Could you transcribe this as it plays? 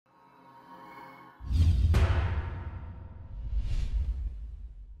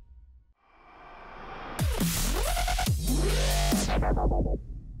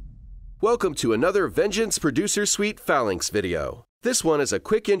Welcome to another Vengeance Producer Suite Phalanx video. This one is a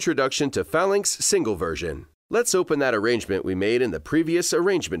quick introduction to Phalanx single version. Let's open that arrangement we made in the previous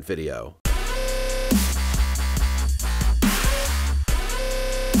arrangement video.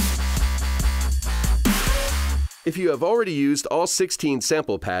 If you have already used all 16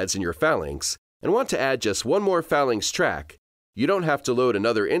 sample pads in your Phalanx and want to add just one more Phalanx track, you don't have to load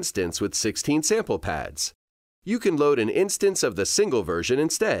another instance with 16 sample pads. You can load an instance of the single version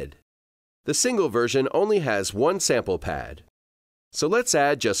instead. The single version only has one sample pad. So let's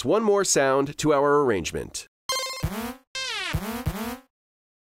add just one more sound to our arrangement.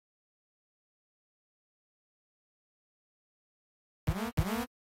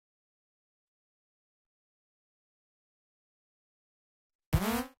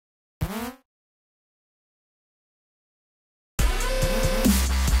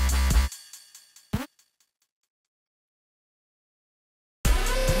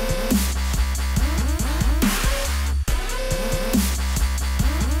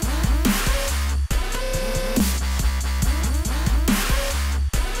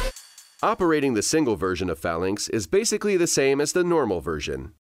 Operating the single version of Phalanx is basically the same as the normal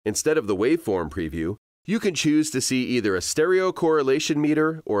version. Instead of the waveform preview, you can choose to see either a stereo correlation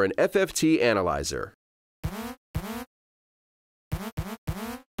meter or an FFT analyzer.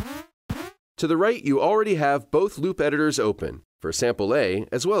 To the right, you already have both loop editors open, for sample A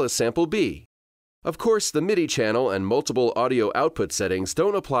as well as sample B. Of course, the MIDI channel and multiple audio output settings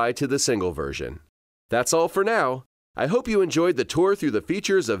don't apply to the single version. That's all for now. I hope you enjoyed the tour through the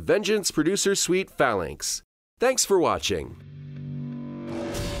features of Vengeance Producer Suite Phalanx. Thanks for watching.